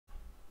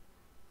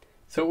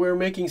So we're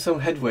making some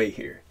headway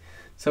here.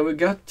 So we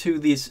got to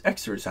this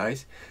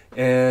exercise,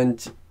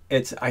 and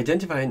it's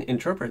identify and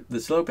interpret the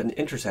slope and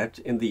intercept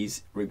in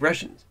these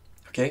regressions.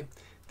 Okay,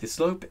 the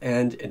slope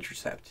and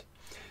intercept.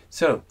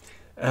 So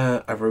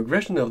a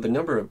regression of the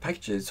number of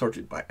packages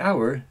sorted by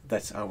hour,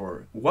 that's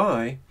our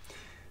y,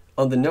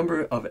 on the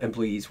number of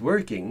employees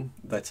working,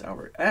 that's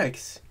our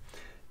x,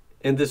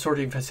 in the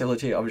sorting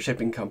facility of a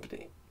shipping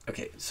company.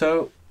 Okay,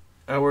 so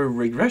our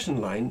regression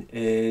line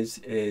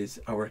is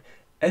our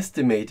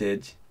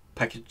estimated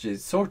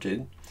packages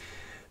sorted.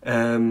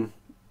 That's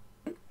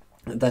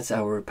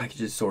our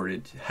packages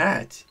sorted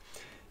hat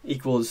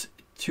equals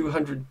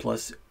 200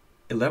 plus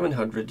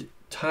 1100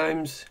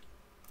 times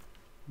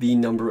the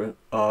number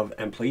of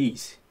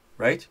employees,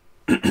 right?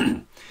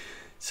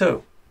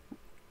 So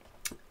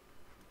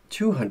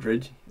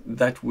 200,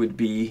 that would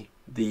be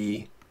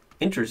the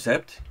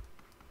intercept,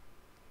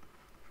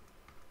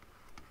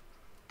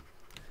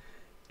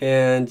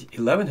 and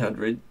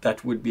 1100,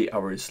 that would be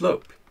our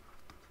slope.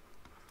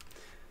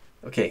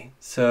 Okay,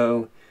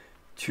 so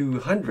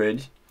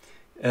 200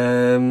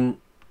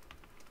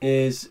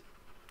 is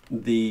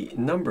the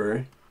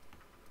number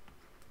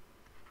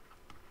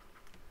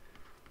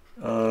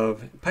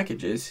of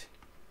packages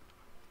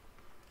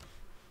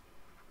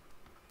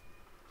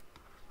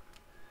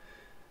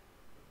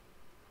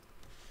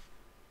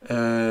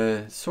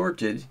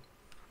sorted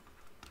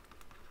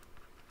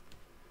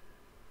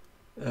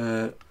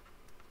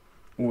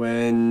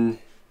when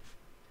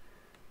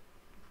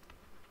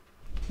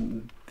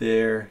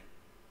there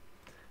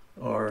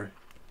are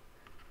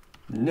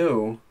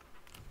no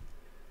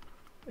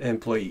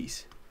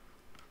employees.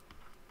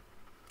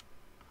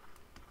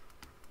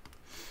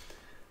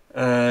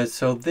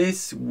 So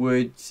this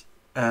would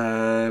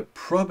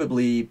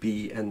probably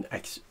be an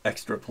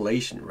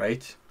extrapolation,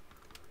 right?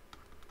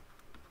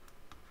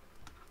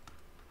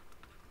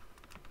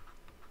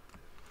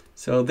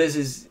 So this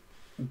is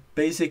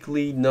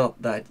basically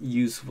not that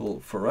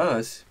useful for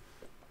us,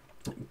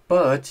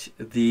 but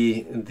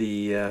the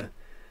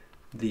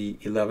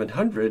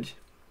 1100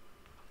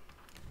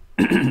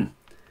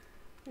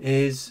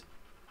 is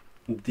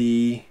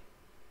the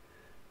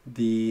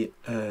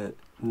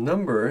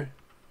number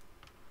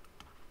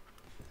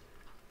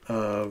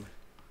of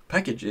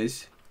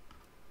packages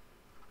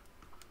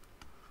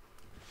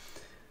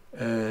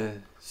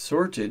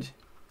sorted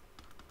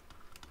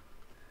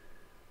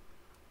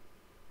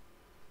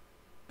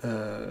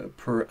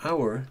per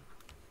hour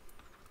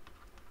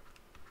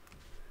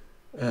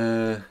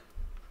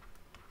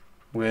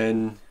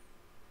when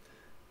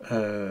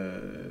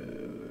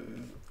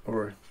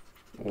or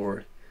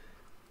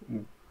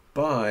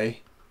by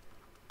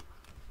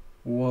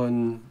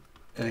one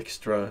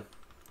extra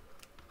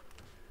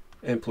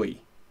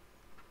employee.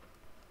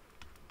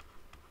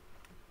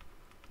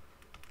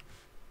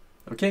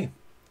 Okay.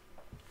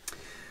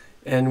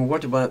 And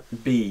what about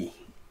B?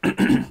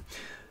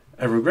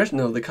 A regression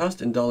of the cost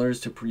in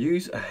dollars to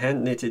produce a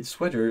hand-knitted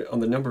sweater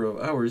on the number of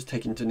hours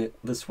taken to knit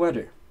the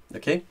sweater.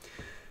 Okay,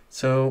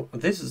 so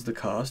this is the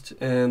cost,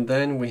 and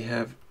then we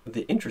have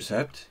the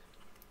intercept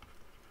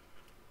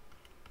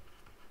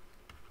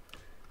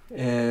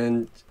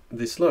and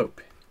the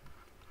slope.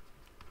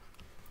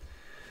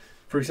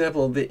 For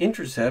example, the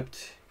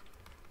intercept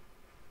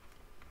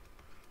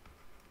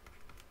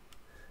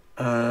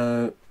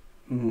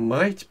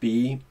might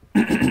be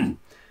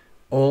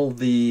all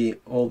the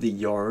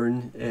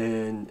yarn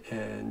and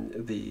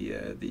the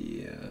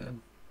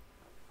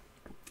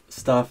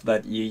stuff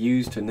that you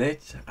use to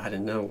knit. I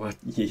don't know what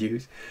you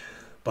use,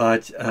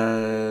 but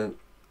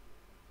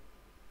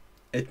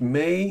it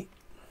may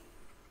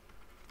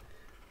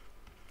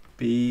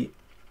be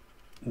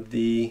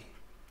the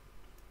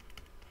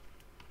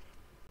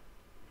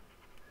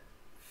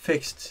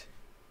fixed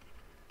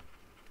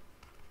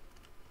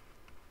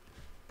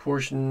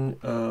portion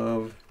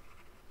of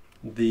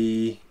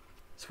the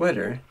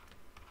sweater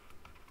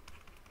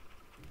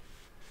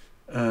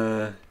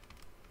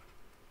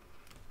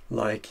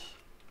like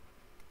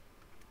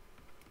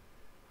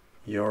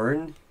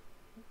yarn.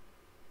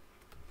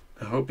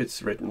 I hope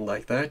it's written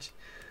like that.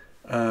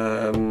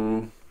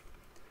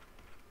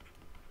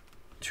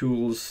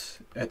 Tools,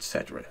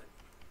 etc.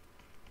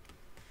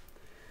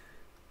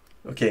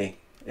 Okay,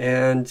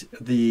 and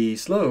the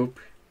slope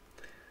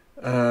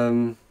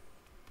of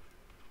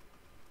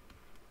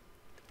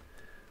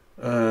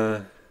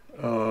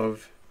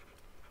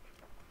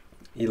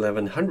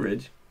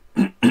 1100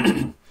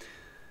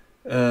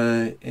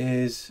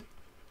 is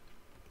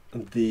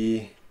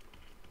the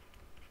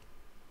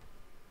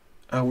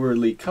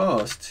hourly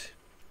cost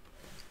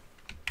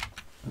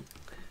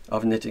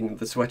of knitting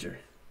the sweater.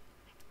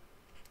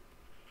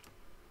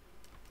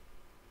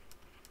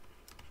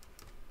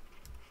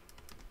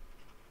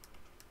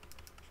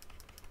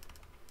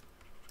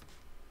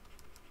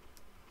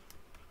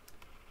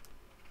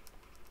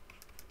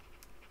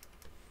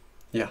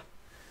 Yeah,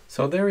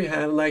 so there you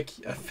have like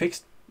a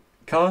fixed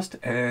cost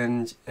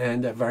and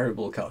a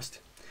variable cost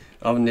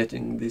of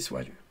knitting this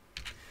sweater.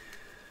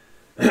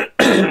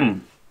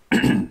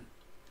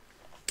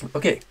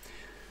 Okay,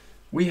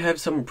 we have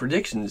some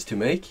predictions to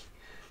make.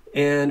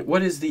 And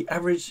what is the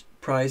average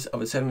price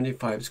of a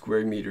 75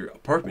 square meter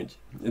apartment?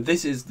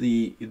 This is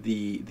the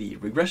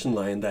regression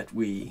line that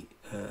we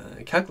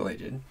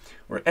calculated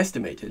or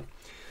estimated.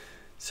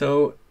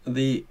 So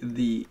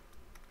the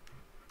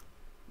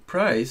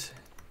price,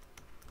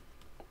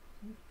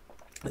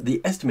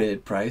 the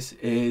estimated price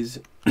is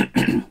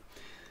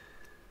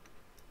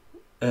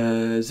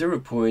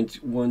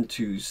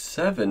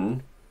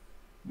 0.127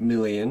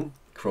 million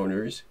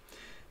kroners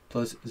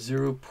plus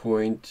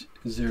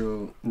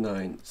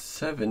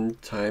 0.097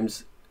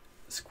 times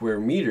square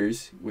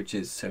meters, which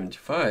is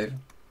 75,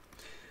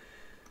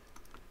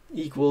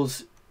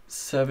 equals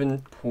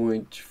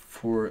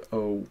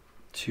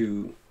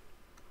 7.402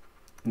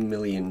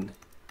 million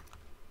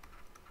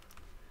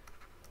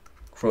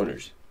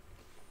kroners.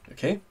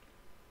 Okay?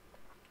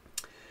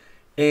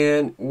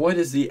 And what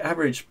is the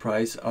average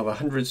price of a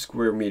 100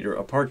 square meter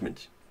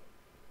apartment?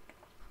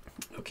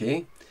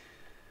 Okay.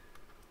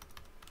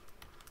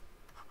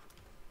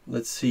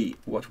 Let's see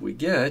what we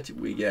get.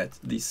 We get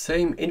the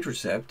same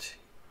intercept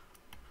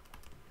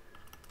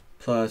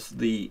plus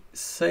the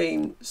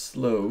same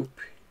slope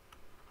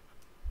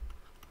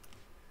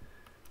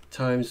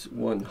times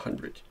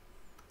 100.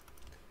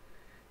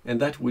 And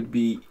that would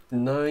be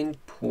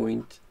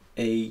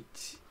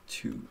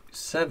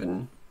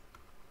 9.827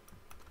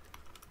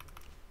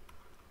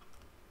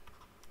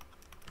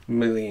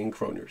 million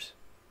kroners.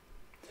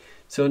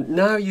 So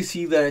now you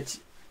see that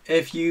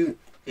if you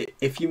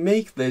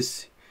make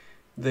this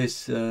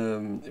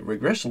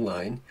regression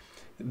line,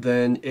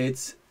 then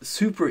it's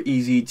super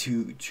easy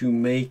to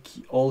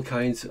make all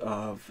kinds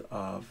of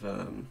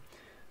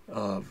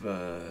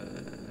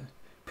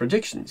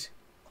predictions.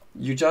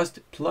 You just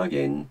plug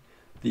in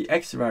the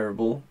x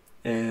variable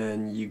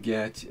and you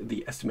get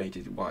the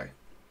estimated y.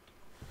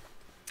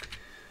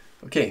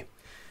 Okay,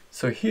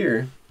 so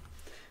here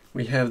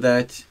we have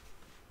that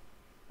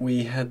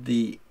we had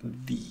the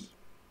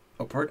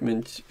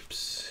apartment,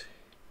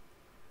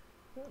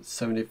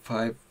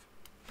 75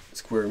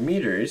 square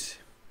meters.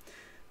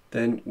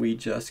 Then we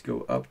just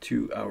go up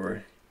to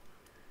our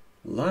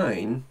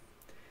line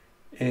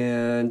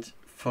and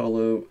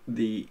follow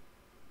the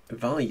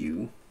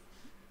value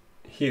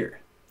here.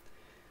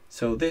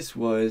 So this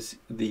was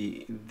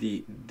the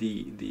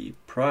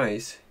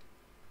price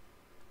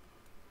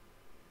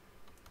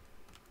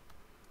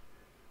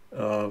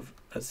of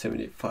a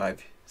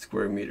 75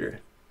 square meter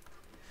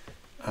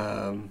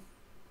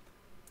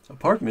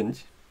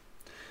apartment,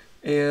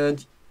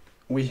 and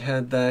we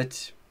had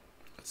that.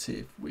 Let's see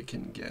if we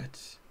can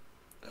get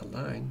a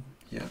line.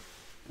 Yeah,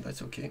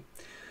 that's okay.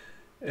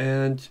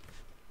 And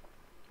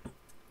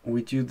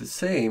we do the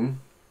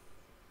same,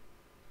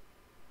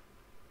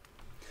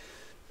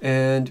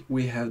 and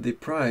we have the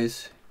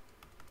price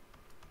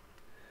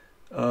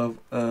of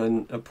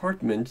an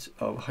apartment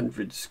of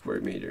 100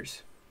 square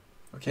meters.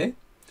 Okay,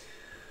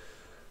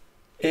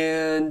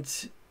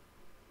 and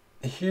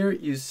here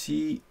you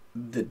see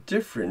the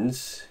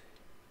difference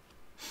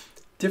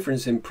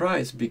in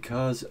price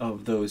because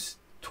of those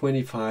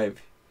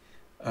 25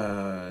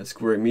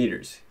 square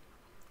meters.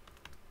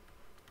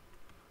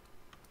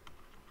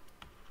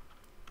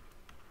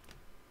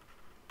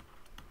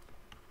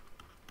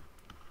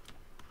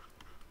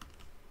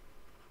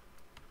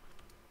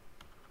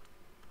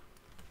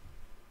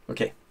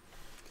 Okay,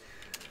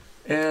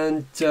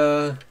 and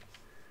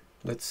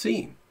let's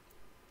see.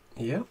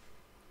 Yeah,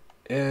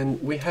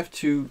 and we have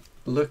to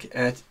look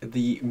at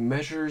the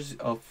measures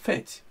of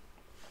fit.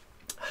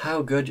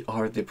 How good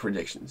are the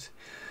predictions?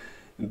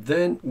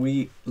 Then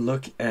we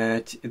look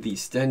at the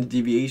standard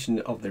deviation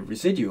of the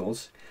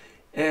residuals,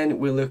 and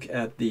we look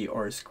at the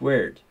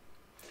R-squared.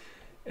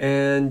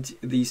 And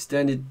the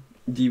standard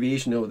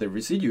deviation of the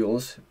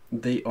residuals,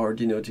 they are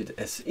denoted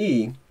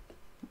SE,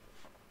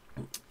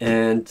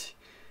 and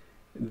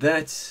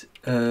that's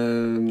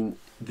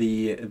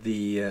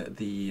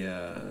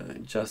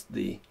just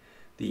the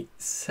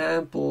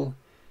sample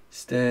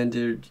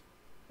standard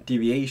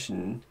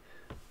deviation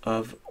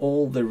of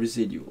all the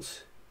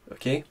residuals.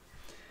 Okay,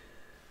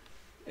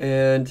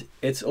 and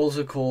it's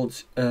also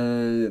called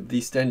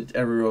the standard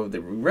error of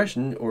the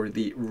regression, or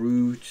the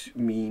root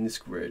mean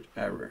squared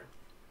error.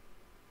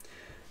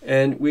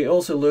 And we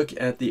also look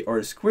at the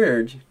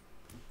R-squared,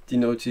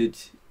 denoted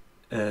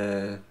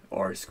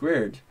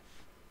R-squared,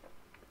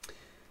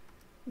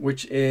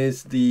 which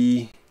is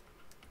the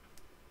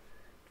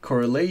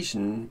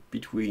correlation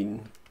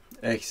between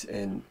x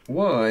and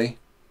y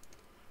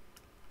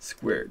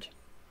squared.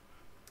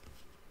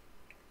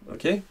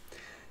 Okay,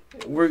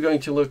 we're going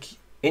to look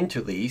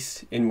into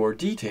these in more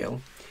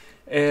detail,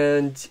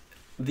 and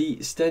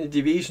the standard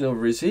deviation of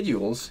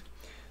residuals,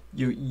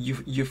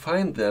 you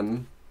find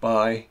them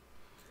by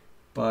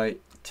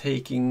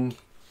taking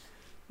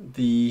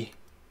the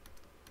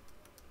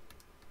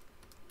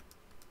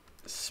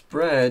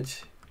spread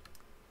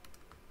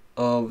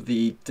of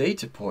the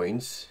data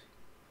points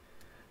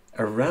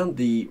around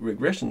the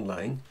regression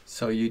line.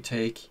 So you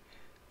take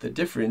the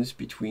difference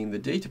between the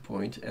data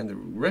point and the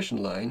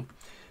regression line,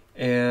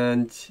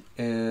 and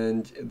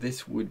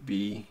this would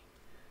be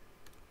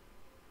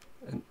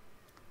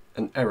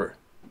an error.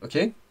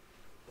 Okay,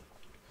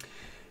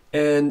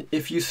 and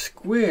if you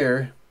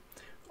square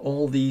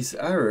all these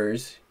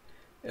errors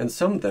and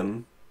sum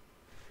them,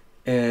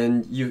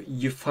 and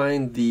you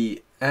find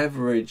the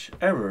average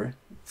error,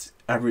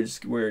 average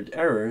squared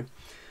error,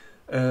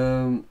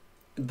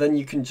 then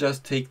you can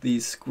just take the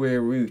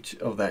square root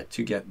of that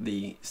to get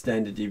the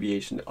standard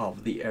deviation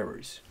of the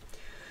errors.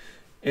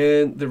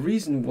 And the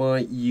reason why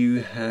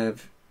you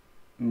have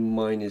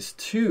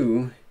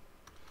 -2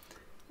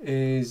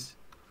 is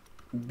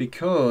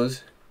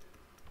because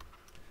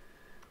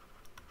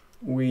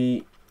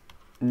we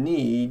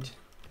need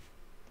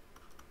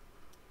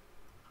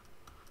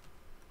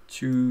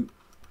 2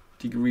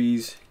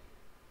 degrees,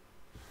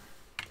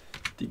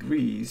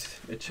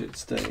 it should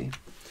say,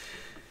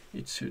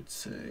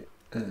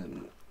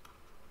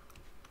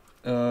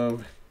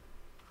 of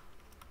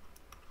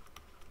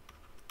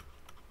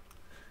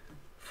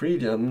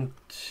freedom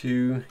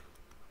to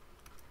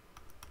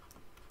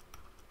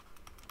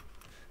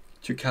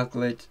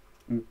calculate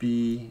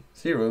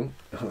B0.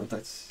 Oh,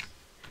 that's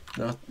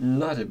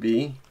not a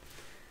B.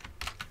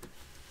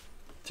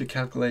 To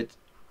calculate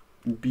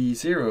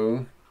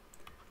B0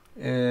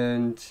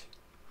 and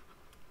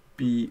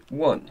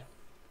B1.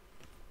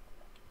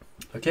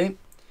 Okay,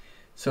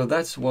 so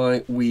that's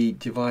why we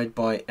divide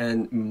by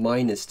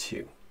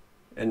n-2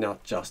 and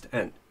not just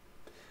n.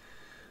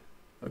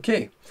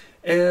 Okay,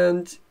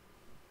 and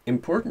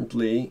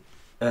importantly,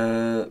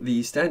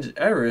 the standard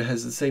error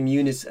has the same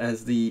units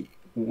as the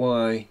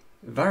y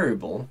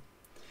variable.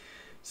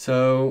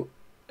 So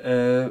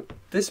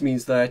this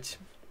means that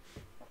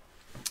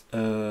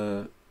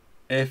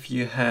if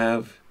you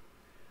have,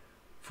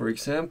 for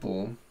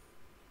example,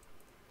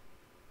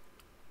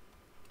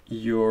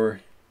 your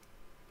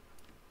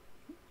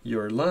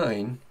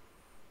line,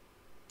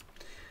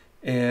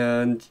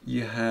 and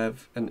you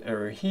have an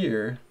error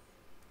here,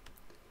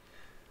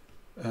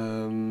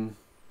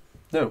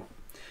 no,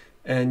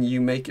 and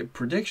you make a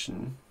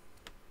prediction,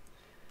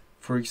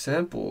 for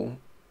example,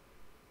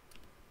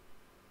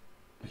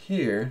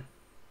 here,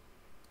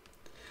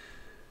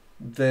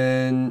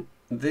 then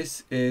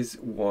this is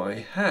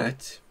y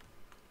hat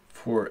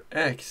for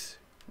x,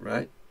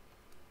 right?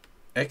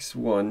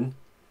 x1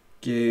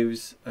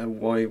 gives a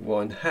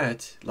y1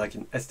 hat, like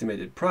an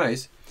estimated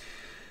price.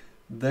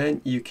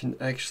 Then you can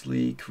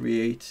actually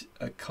create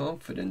a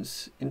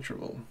confidence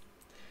interval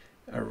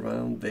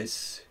around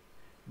this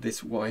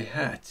y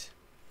hat.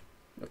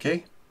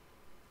 Okay?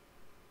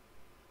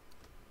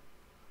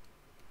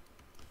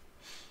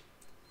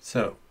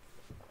 So,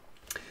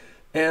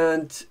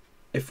 and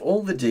if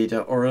all the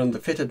data are on the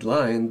fitted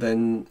line,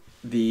 then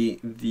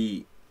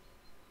the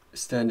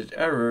standard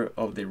error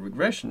of the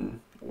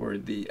regression, or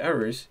the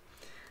errors,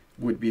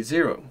 would be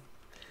 0.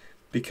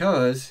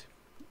 Because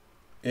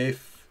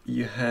if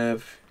you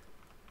have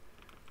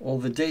all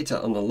the data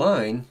on the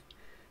line,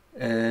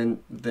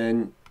 and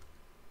then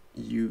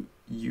you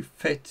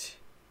fit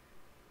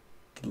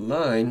the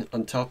line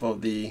on top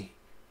of the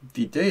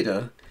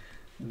data,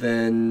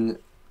 then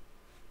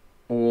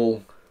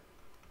all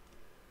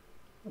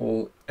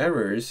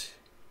errors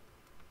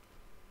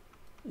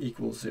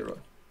equals 0,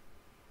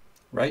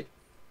 right?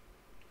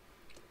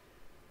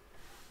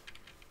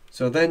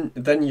 So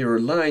then your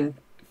line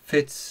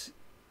fits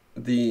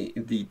the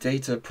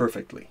data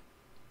perfectly.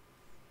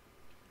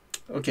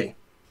 Okay.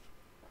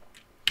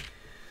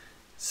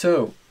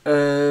 So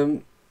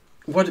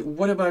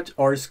what about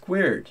r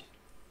squared?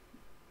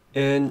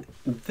 And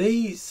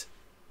this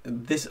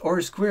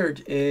r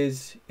squared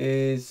is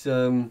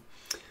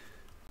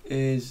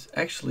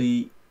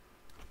actually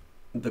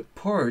the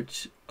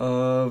part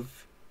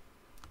of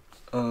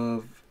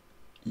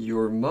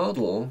your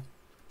model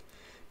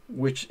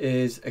which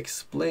is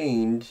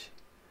explained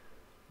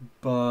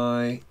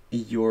by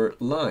your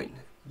line,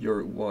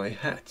 your y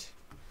hat.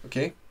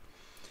 Okay?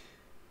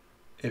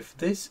 If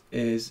this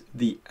is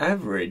the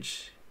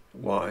average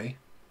y,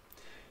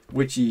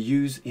 which you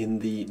use in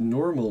the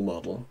normal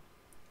model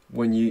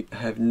when you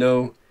have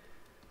no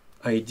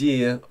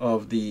idea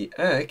of the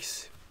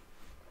x,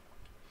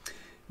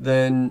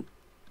 then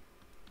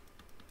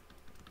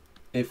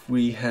if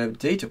we have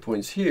data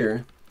points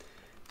here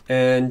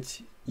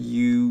and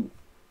you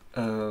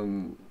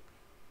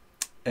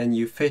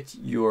fit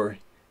your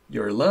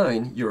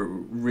line, your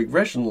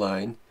regression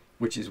line,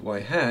 which is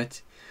y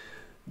hat,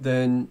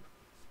 then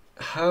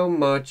how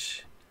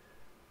much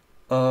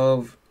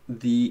of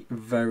the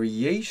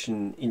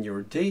variation in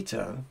your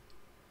data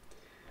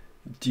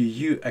do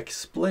you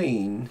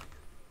explain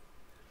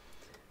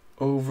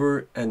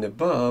over and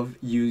above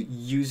you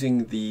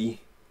using the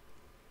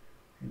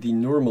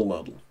normal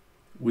model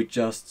with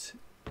just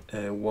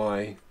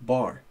y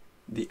bar,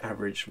 the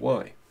average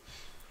y?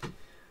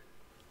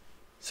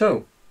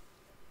 So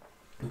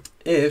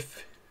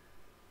if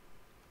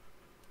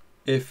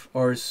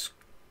r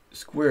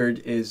squared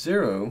is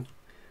 0,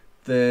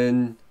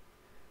 then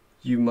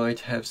you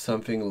might have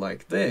something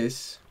like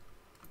this.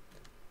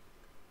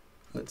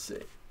 Let's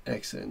say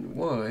x and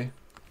y.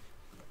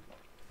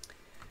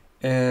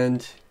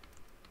 and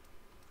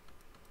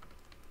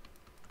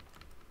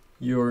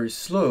your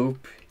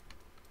slope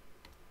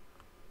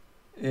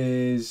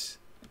is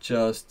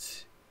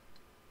just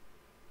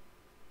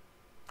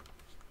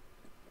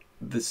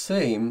the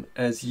same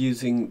as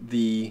using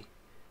the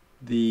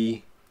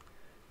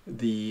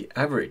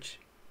average,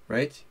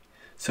 right?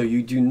 So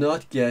you do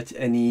not get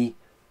any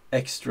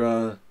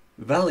extra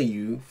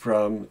value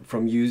from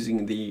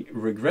using the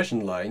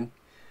regression line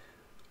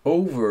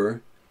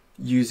over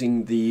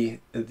using the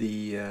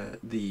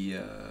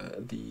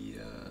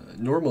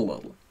normal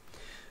model.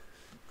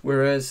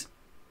 Whereas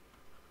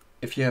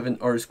if you have an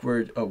R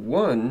squared of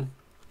 1,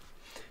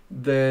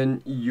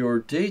 then your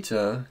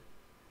data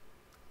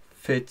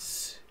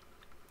fits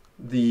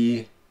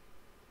the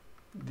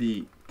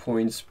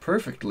points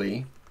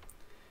perfectly.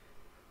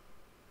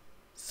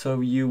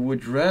 So you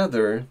would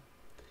rather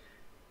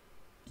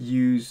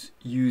use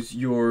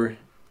your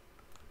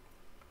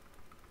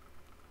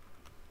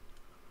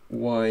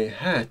y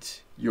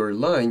hat, your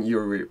line,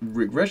 your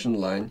regression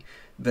line,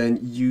 than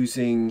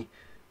using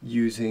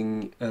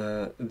the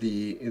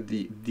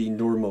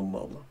normal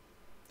model.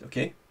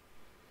 Okay.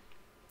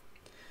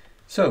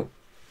 So,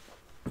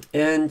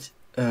 and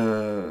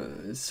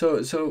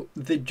so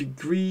the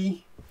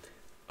degree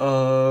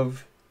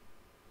of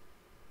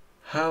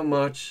how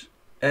much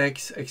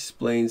x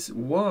explains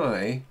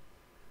y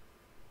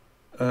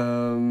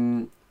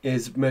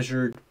is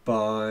measured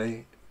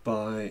by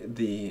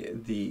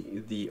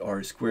the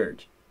R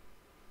squared,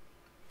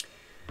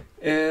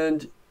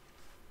 and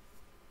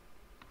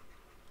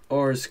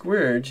R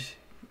squared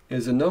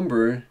is a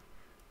number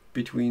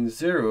between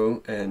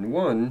 0 and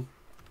 1,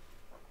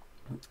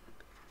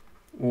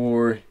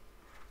 or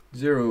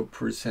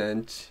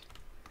 0%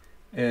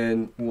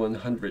 and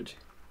 100%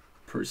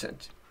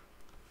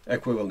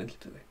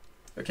 equivalently.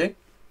 Okay.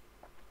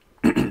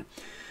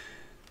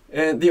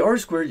 And the R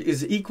squared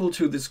is equal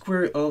to the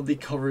square of the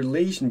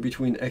correlation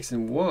between x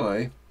and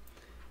y,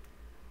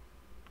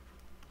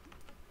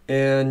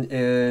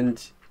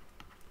 and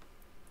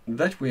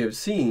that we have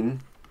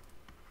seen.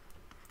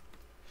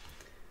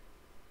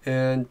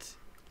 And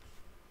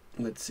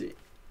let's see.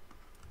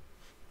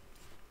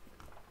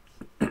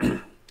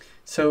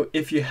 So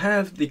if you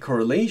have the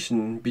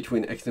correlation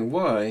between x and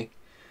y,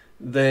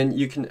 then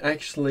you can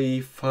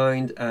actually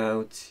find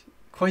out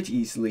quite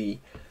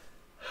easily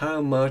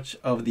how much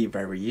of the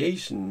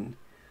variation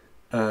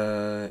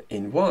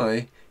in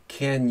y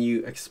can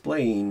you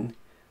explain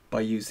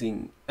by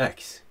using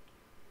x,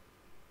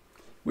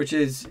 which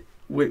is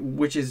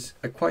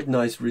a quite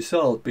nice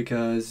result,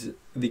 because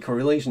the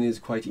correlation is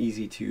quite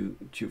easy to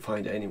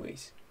find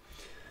anyways.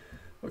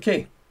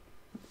 Okay.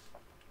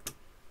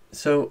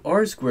 So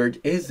R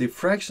squared is the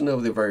fraction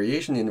of the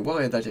variation in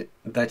y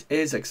that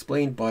is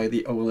explained by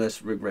the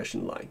OLS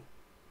regression line.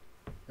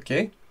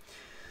 Okay?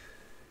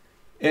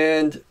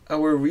 And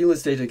our real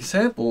estate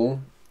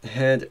example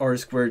had R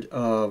squared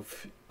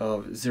of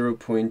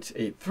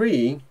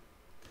 0.83,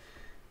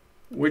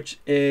 which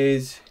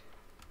is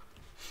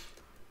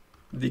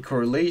the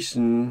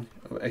correlation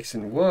of x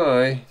and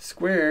y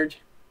squared,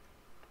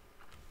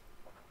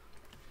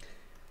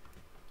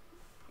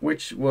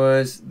 which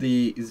was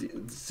the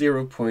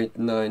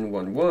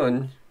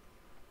 0.911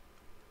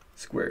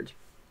 squared.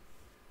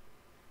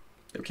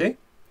 Okay?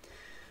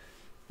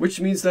 Which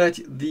means that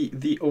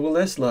the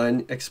OLS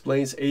line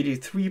explains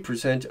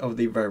 83% of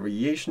the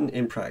variation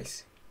in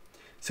price.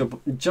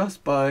 So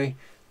just by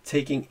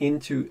taking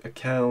into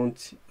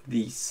account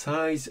the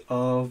size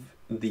of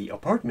the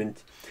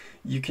apartment,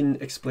 you can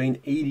explain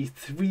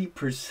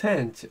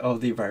 83%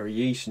 of the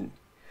variation,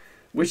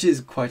 which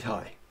is quite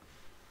high.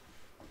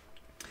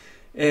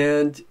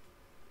 And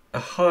a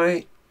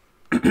high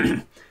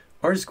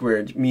R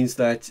squared means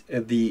that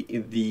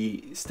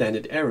the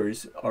standard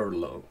errors are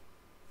low.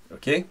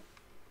 Okay?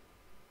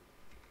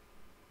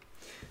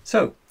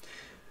 So,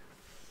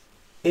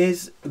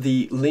 is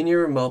the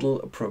linear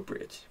model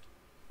appropriate?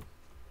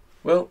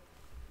 Well,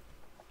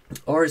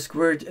 R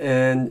squared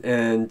and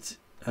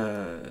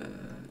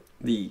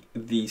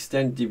the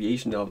standard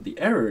deviation of the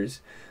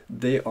errors,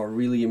 they are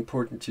really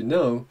important to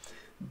know,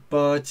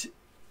 but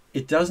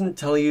it doesn't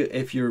tell you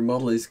if your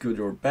model is good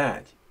or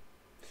bad,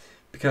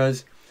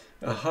 because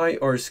a high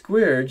R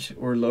squared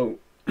or low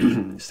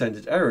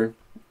standard error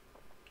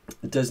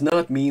does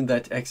not mean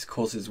that x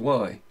causes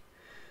y.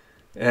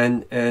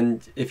 And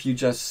if you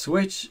just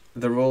switch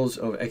the roles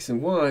of x and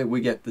y,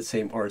 we get the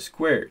same R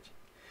squared.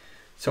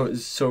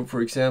 So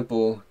for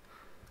example,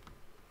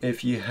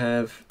 if you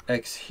have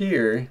x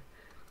here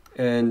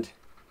and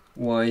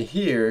y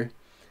here,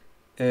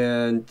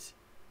 and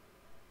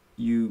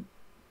you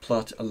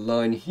plot a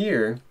line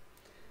here,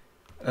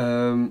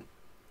 then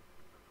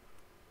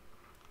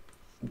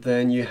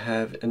you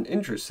have an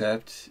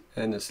intercept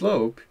and a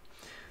slope.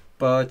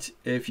 But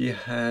if you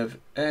have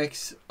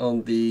x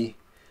on the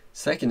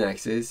second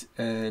axis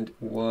and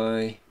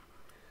y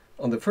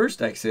on the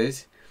first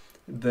axis,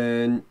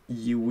 then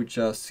you would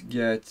just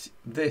get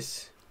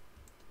this,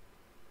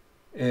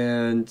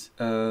 and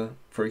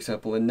for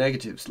example, a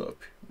negative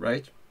slope,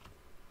 right?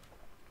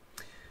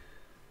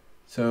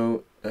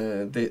 So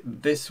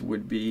this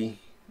would be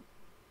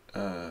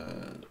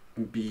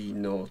b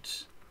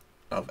naught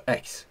of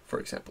x, for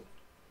example.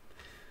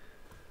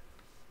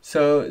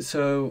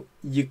 So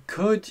you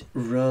could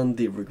run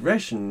the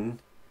regression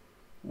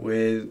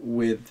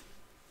with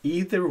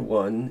either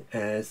one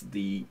as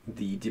the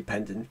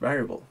dependent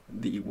variable,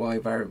 the y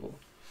variable.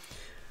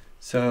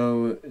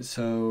 So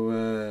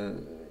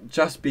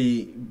just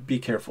be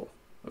careful,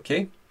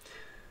 okay?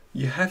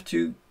 You have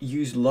to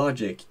use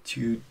logic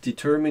to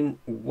determine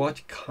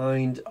what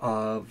kind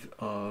of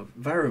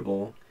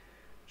variable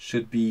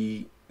should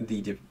be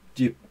the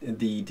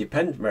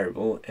dependent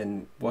variable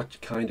and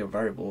what kind of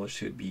variable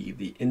should be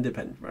the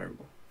independent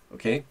variable,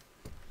 okay?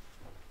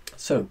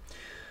 So,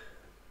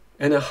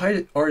 and a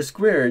height r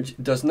squared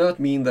does not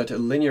mean that a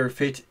linear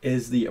fit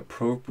is the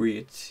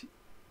appropriate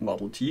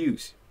model to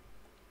use.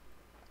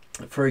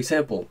 For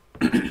example,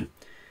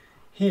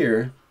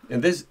 here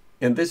in this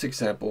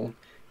example,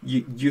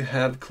 you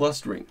have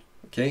clustering,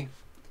 okay,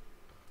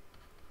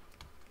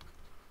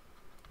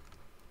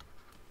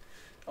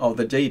 of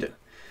the data,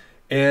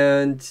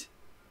 and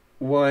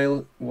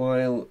while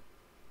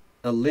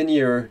a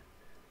linear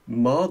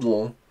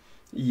model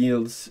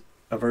yields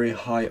a very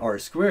high r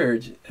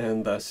squared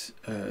and thus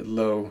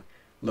low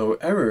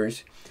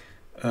errors,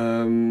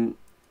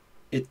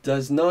 it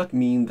does not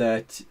mean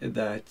that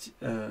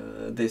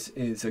this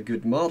is a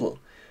good model,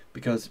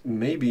 because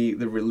maybe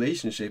the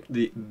relationship,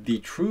 the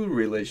true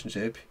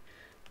relationship,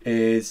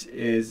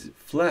 is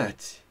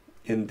flat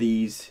in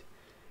these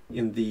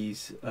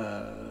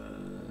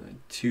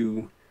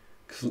two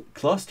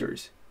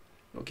clusters,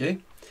 okay?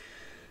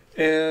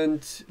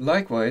 And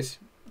likewise,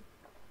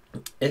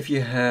 if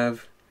you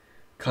have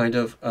kind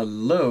of a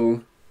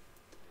low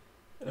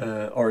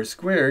r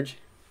squared,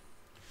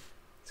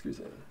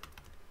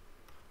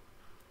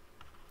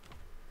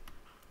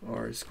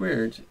 r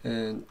squared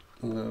and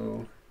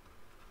low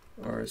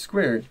r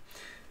squared,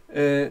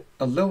 a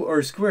low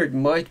r squared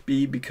might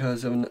be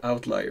because of an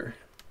outlier,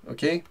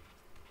 okay?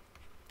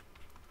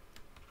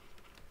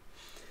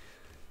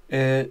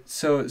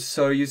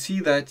 So you see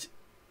that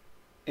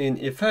in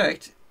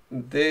effect,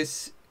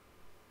 this,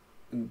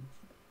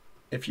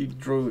 if you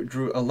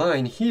drew a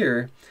line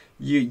here,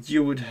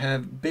 you would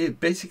have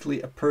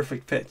basically a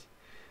perfect fit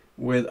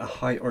with a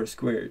high r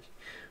squared.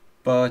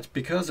 But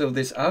because of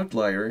this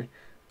outlier,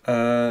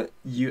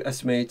 you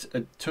estimate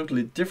a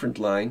totally different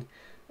line,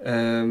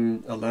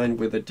 a line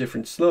with a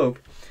different slope,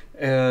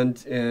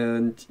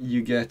 and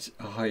you get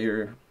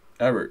higher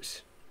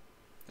errors,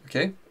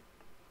 okay?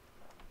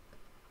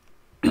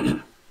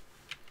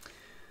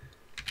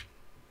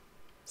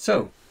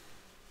 So,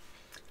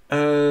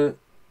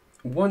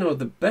 one of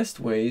the best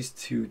ways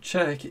to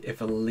check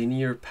if a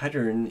linear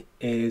pattern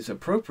is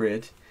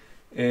appropriate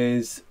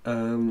is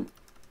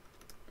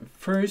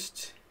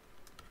first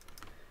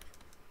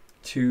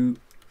to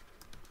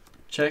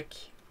check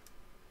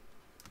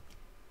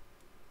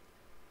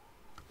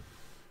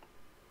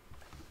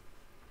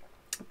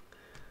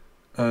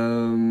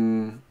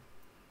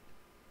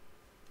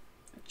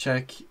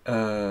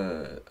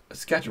a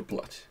scatter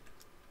plot.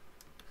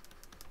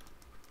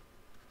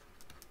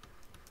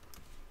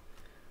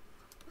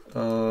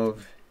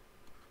 Of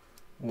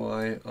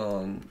y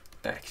on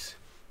x,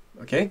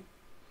 okay?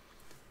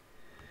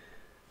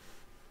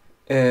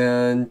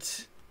 And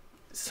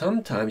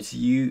sometimes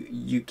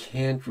you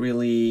can't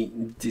really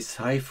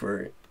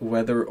decipher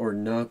whether or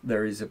not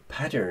there is a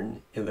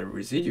pattern in the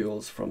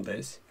residuals from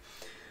this.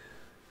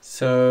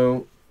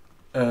 So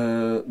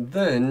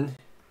then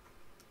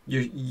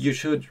you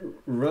should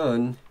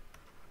run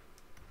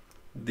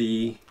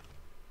the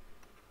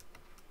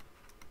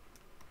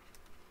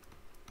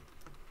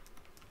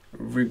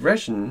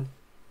regression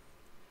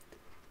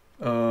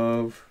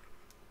of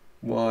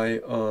y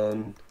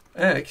on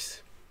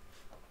x,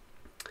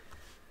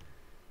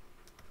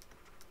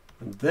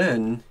 and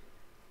then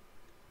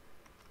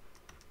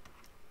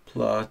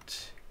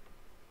plot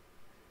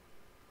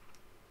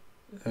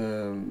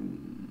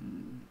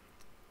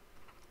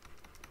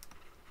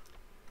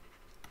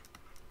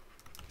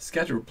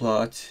scatter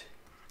plot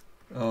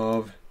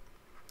of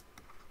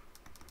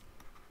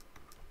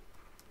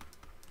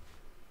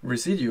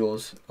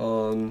residuals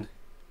on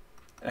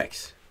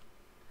x,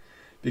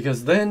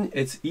 because then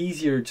it's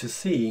easier to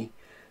see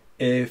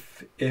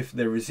if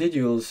the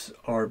residuals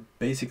are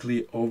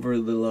basically over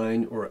the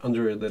line or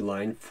under the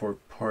line for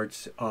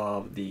parts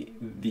of the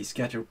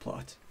scatter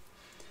plot.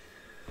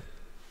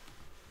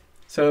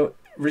 So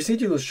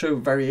residuals show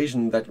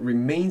variation that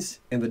remains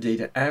in the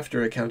data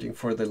after accounting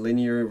for the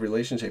linear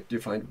relationship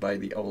defined by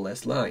the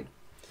OLS line.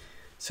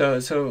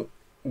 So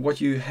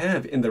what you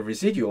have in the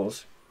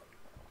residuals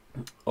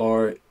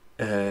are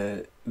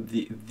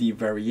the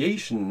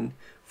variation,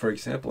 for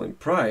example, in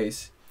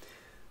price,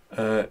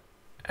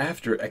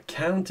 after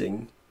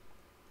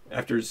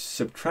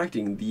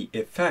subtracting the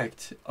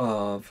effect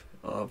of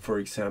for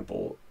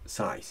example,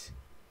 size.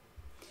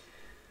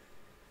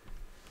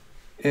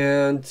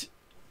 And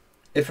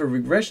if a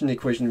regression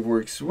equation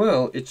works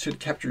well, it should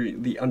capture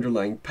the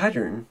underlying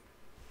pattern.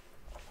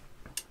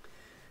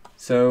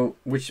 So,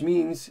 which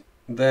means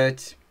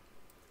that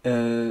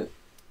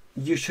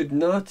you should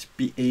not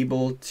be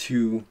able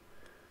to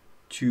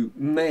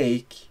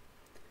make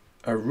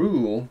a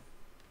rule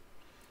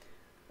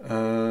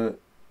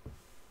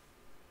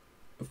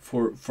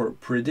for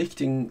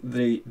predicting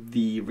the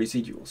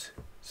residuals.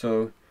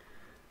 So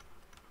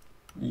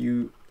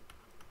you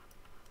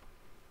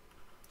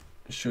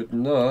should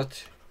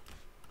not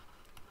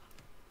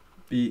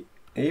be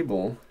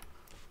able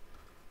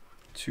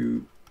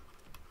to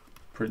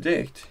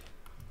predict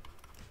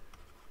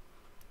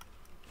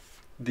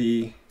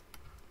the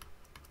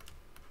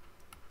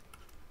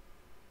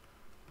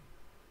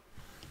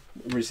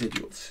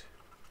residuals.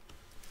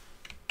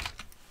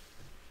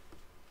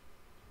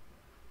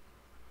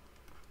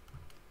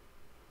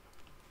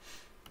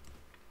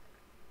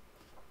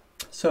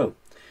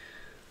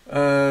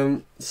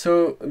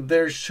 So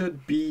there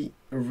should be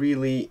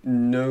really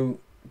no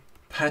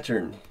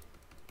pattern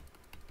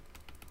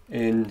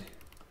in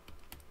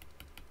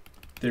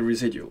the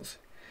residuals.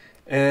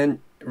 And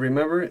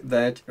remember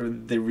that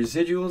the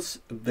residuals,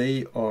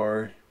 they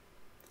are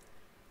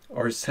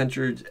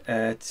centered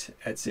at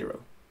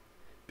 0,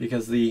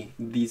 because the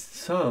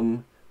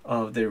sum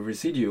of the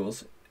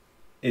residuals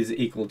is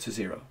equal to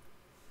 0.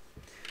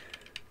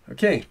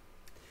 Okay,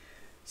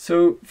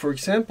 so for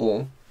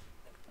example,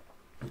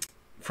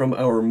 from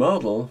our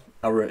model,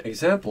 our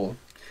example,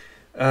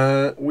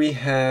 we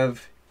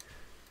have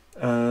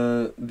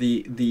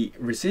the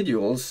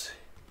residuals,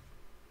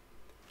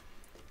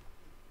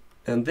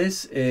 and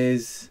this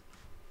is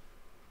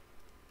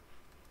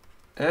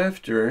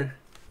after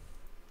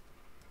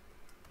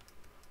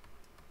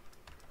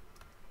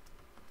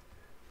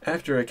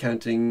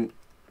accounting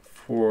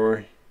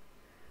for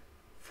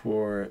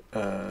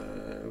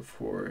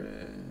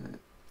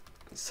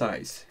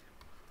size.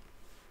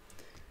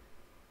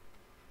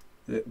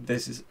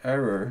 This is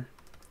error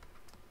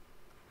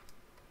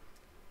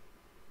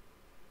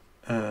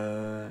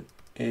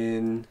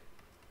in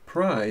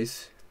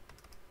price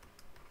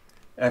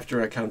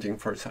after accounting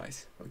for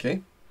size,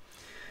 okay?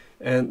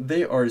 And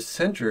they are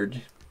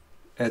centered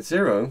at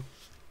 0,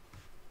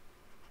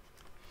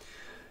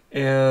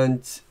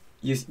 and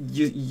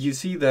you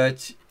see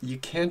that you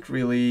can't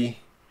really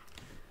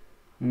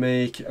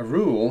make a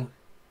rule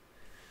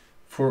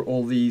for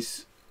all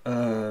these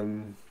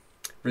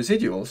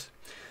residuals.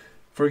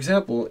 For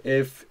example,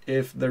 if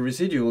the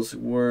residuals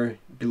were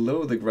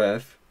below the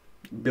graph,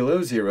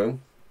 below 0,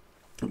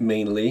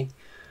 mainly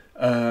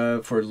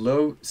for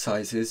low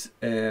sizes,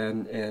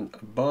 and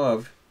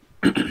above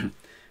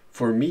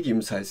for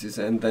medium sizes,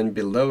 and then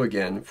below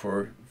again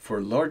for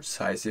large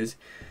sizes,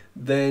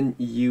 then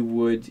you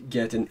would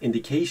get an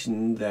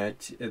indication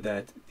that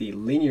the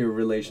linear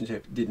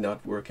relationship did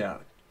not work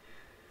out.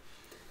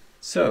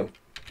 So,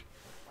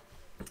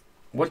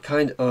 what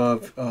kind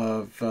of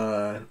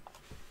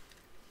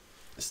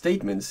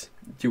statements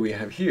do we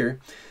have here?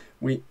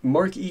 We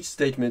mark each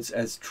statement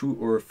as true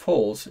or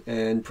false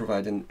and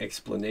provide an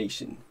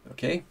explanation,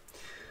 okay?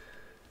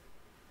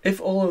 If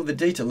all of the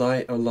data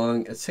lie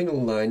along a single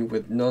line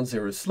with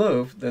non-zero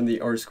slope, then the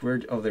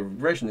R² of the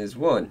regression is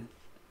 1.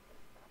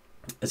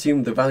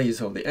 Assume the values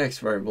of the x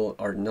variable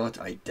are not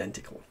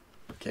identical,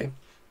 okay?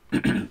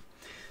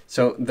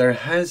 So there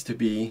has to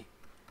be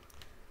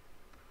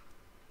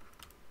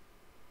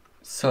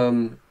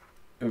some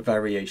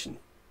variation,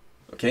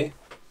 okay,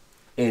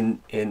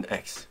 in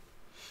x.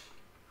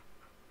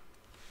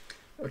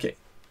 Okay,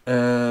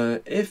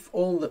 if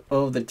all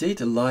of the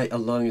data lie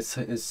along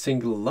a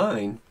single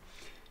line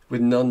with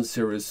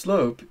non-zero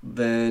slope,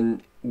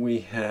 then we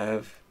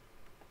have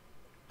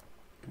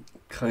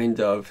kind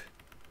of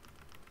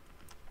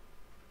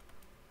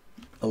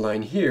a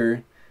line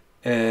here,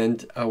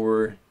 and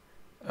our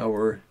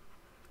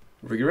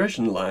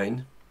regression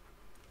line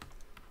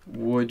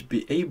would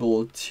be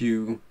able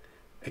to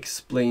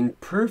explain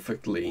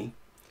perfectly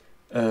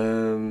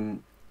the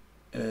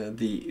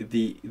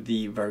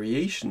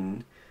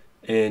variation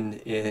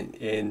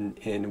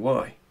in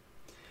y,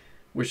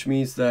 which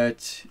means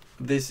that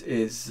this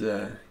is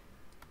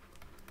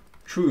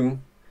true,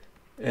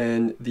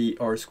 and the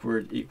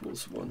R²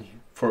 equals 1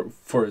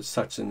 for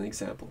such an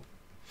example.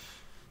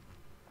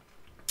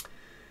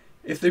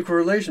 If the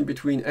correlation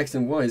between x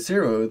and y is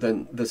 0,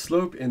 then the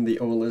slope in the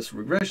OLS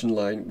regression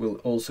line will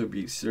also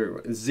be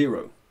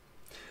 0.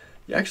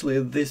 Actually,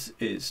 this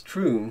is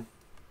true,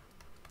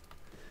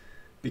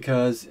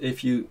 because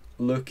if you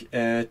look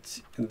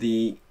at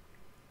the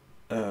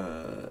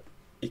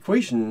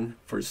equation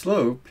for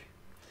slope,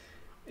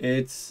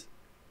 it's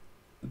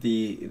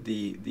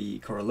the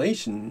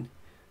correlation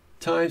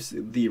times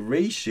the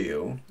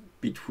ratio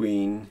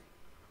between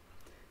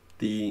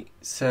the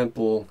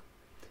sample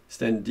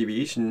standard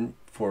deviation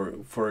for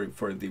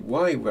the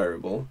y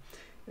variable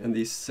and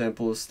the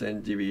sample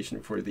standard deviation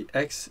for the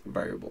x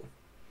variable.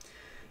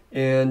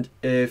 And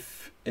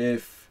if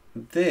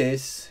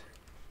this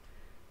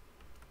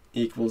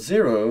equals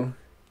 0,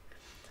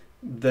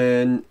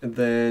 then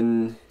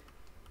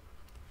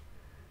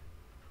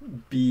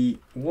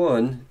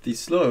B1, the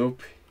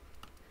slope,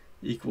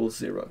 equals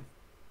 0.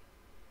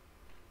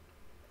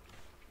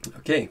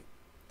 Okay.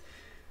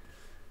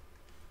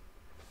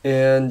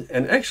 And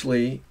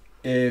actually,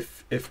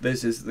 if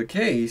this is the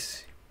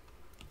case,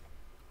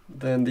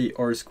 then the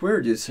r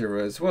squared is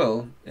 0 as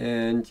well,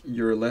 and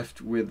you're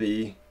left with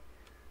the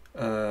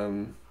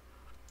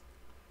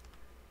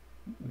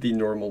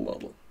normal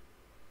model,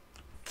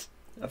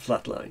 a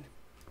flat line.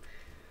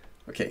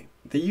 Okay,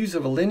 the use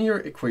of a linear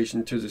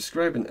equation to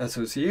describe an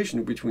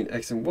association between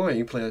x and y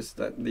implies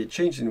that the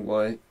change in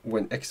y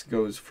when x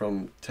goes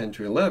from 10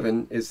 to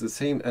 11 is the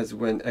same as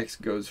when x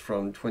goes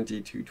from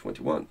 20 to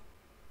 21.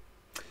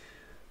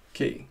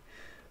 Okay,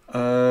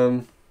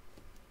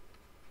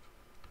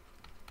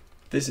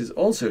 this is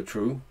also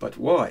true, but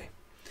why?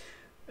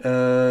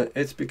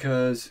 It's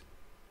because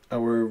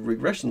our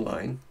regression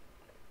line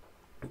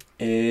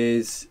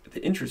is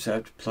the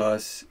intercept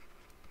plus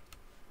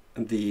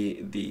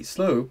the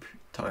slope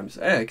times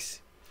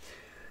x,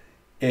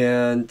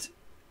 and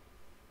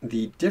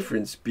the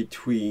difference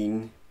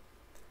between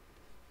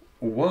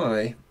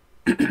y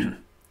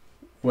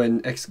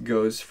when x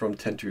goes from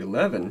 10 to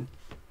 11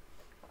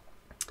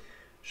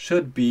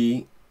 should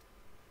be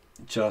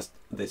just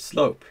the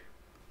slope,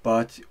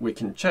 but we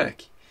can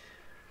check.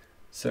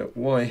 So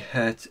y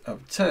hat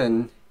of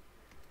 10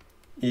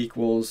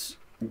 equals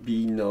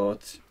b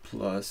naught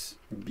plus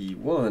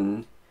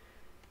b1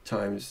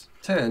 times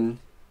 10,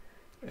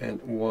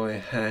 and y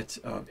hat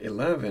of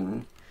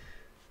 11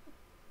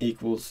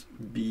 equals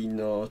b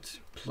naught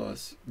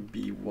plus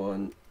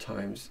b1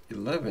 times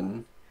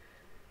 11,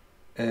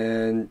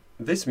 and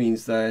this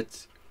means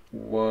that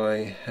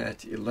y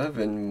hat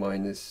 11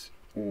 minus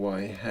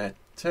y hat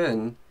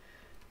 10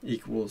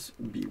 equals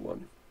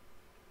b1.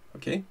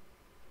 Okay,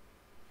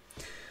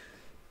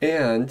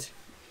 and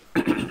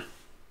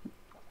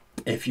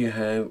if you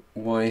have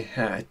y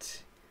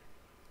hat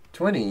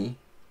 20,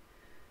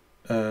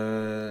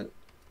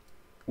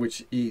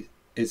 which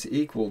is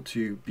equal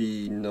to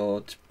b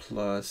naught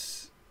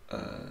plus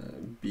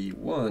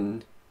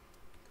b1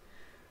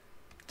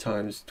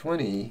 times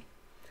 20,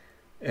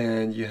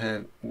 and you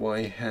have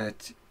y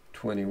hat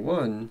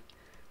 21,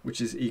 which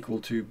is equal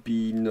to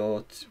b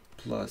naught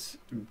plus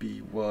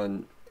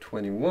b1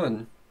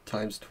 21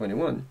 times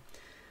 21,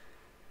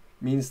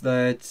 means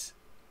that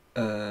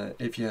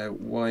if you have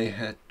y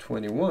hat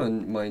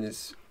 21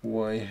 minus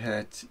y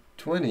hat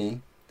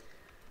 20,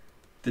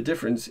 the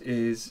difference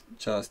is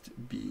just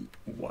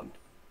b1.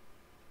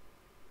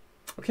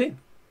 Okay,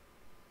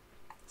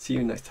 see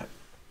you next time.